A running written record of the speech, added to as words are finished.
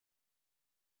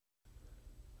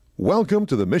Welcome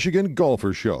to the Michigan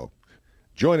Golfer Show.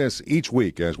 Join us each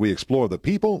week as we explore the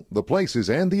people, the places,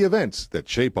 and the events that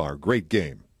shape our great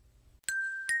game.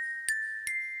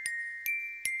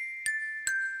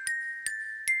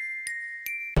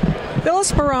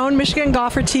 Phyllis Barone, Michigan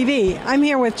Golfer TV. I'm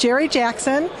here with Jerry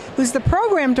Jackson, who's the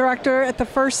program director at the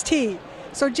First Tee.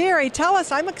 So Jerry, tell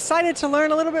us, I'm excited to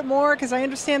learn a little bit more because I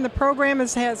understand the program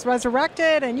has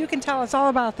resurrected, and you can tell us all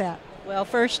about that. Well,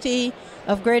 First Tee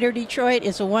of Greater Detroit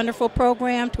is a wonderful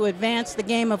program to advance the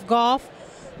game of golf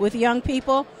with young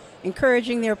people,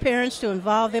 encouraging their parents to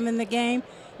involve them in the game.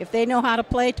 If they know how to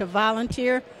play, to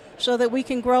volunteer so that we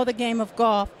can grow the game of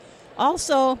golf.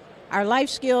 Also, our life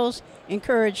skills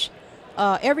encourage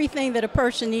everything that a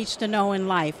person needs to know in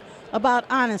life about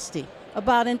honesty,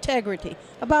 about integrity,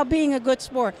 about being a good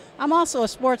sport. I'm also a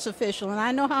sports official, and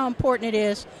I know how important it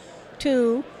is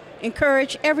to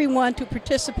encourage everyone to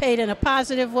participate in a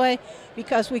positive way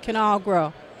because we can all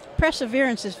grow.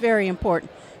 Perseverance is very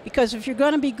important because if you're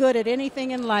going to be good at anything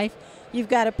in life, you've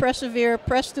got to persevere,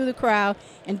 press through the crowd,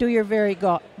 and do your very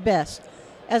best.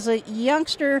 As a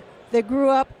youngster that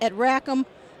grew up at Rackham,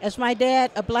 as my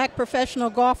dad, a black professional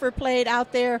golfer, played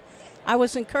out there, I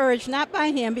was encouraged not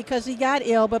by him because he got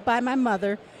ill, but by my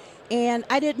mother. And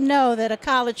I didn't know that a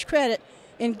college credit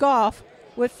in golf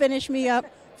would finish me up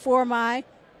for my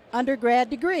undergrad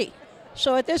degree.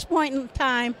 So at this point in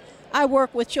time, I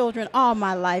work with children all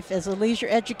my life as a leisure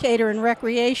educator and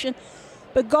recreation,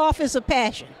 but golf is a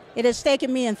passion. It has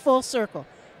taken me in full circle.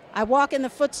 I walk in the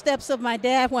footsteps of my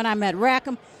dad when I'm at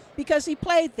Rackham because he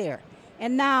played there.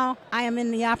 And now I am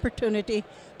in the opportunity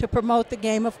to promote the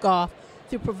game of golf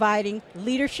through providing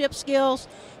leadership skills,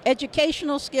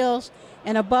 educational skills,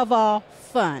 and above all,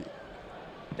 fun.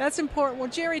 That's important. Well,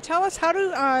 Jerry, tell us, how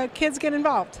do kids get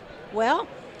involved? Well,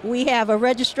 we have a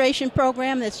registration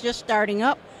program that's just starting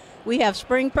up. We have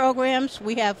spring programs,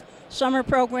 we have summer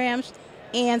programs,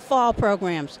 and fall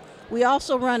programs. We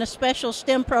also run a special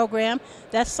STEM program,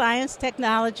 that's science,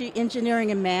 technology,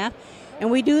 engineering, and math. And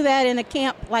we do that in a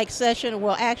camp-like session,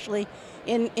 well, actually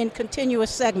in continuous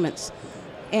segments.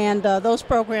 And those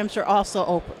programs are also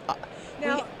open.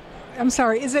 Now, I'm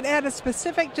sorry, is it at a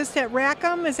specific, just at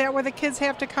Rackham? Is that where the kids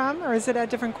have to come, or is it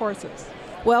at different courses?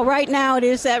 Well, right now it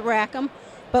is at Rackham,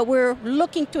 but we're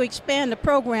looking to expand the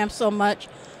program so much.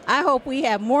 I hope we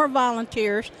have more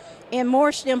volunteers and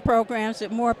more STEM programs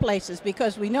at more places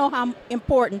because we know how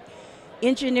important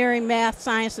engineering, math,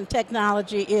 science, and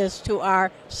technology is to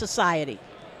our society.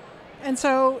 And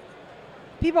so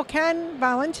people can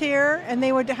volunteer, and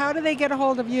how do they get a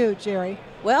hold of you, Jerry?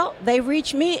 Well, they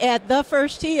reach me at the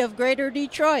First Tee of Greater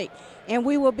Detroit, and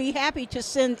we will be happy to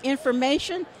send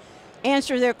information,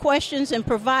 answer their questions, and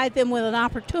provide them with an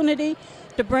opportunity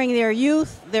to bring their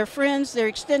youth, their friends, their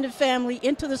extended family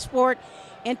into the sport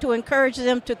and to encourage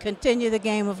them to continue the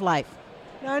game of life.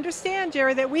 Now, understand,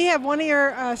 Jerry, that we have one of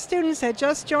your students that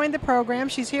just joined the program.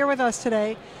 She's here with us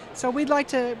today, so we'd like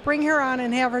to bring her on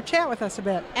and have her chat with us a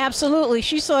bit. Absolutely.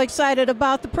 She's so excited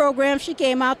about the program, she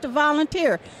came out to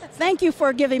volunteer. Thank you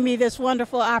for giving me this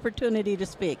wonderful opportunity to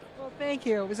speak. Well, thank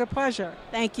you. It was a pleasure.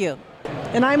 Thank you.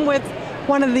 And I'm with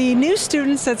one of the new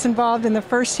students that's involved in the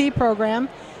First Tee program,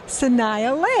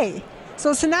 Sanaya Lay.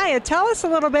 So Sanaya, tell us a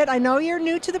little bit. I know you're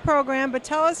new to the program, but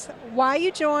tell us why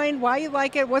you joined, why you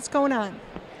like it, what's going on.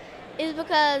 It's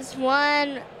because,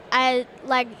 one,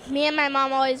 me and my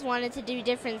mom always wanted to do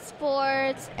different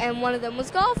sports, and one of them was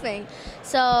golfing.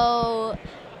 So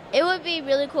it would be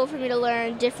really cool for me to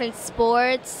learn different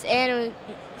sports and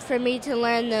for me to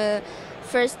learn the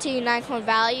First Tee 9 core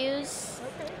values.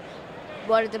 Okay.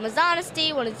 One of them is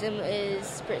honesty, one of them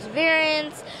is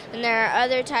perseverance, and there are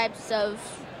other types of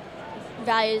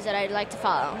values that I'd like to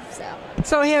follow.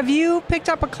 So have you picked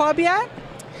up a club yet?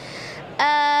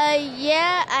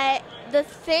 Yeah, the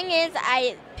thing is,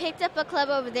 I picked up a club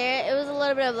over there. It was a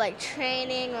little bit of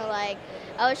training, or I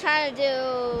was trying to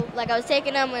do, I was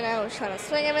taking them and I was trying to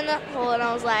swing them in the hole, and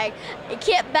I was it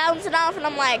kept bouncing off, and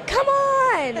I'm like, come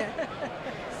on!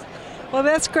 Well,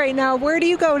 that's great. Now, where do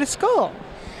you go to school?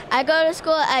 I go to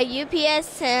school at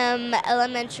UPSM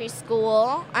Elementary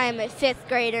School. I'm a 5th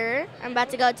grader. I'm about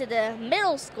to go to the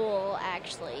middle school,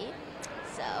 actually.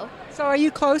 So are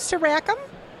you close to Rackham?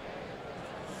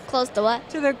 Close to what?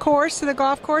 To the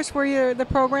golf course where the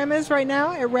program is right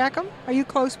now at Rackham? Are you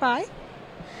close by?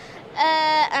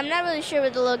 I'm not really sure where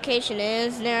the location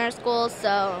is near our school,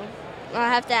 so I'll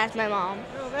have to ask my mom.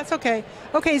 Oh, that's okay.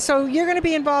 Okay, so you're going to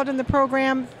be involved in the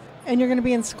program, and you're going to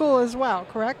be in school as well,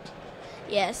 correct?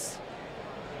 Yes.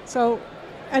 So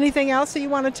anything else that you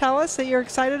want to tell us that you're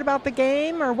excited about the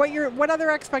game, or what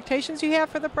other expectations you have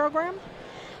for the program?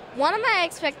 One of my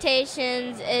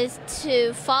expectations is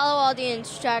to follow all the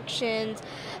instructions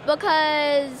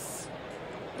because,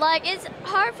 like, it's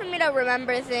hard for me to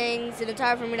remember things, and it's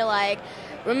hard for me to, like,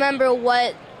 remember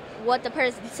what the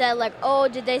person said, like, oh,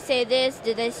 did they say this,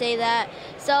 did they say that?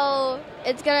 So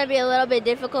it's going to be a little bit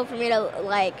difficult for me to,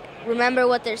 like, remember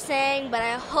what they're saying, but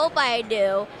I hope I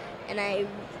do, and I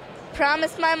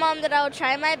promise my mom that I will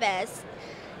try my best.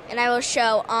 And I will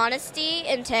show honesty,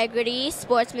 integrity,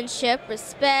 sportsmanship,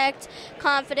 respect,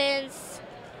 confidence,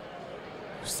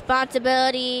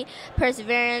 responsibility,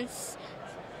 perseverance,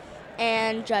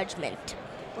 and judgment.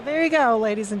 Well, there you go,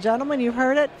 ladies and gentlemen. You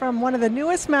heard it from one of the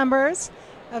newest members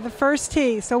of the First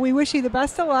Tee. So we wish you the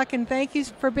best of luck, and thank you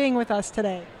for being with us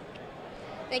today.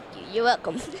 Thank you. You're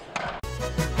welcome.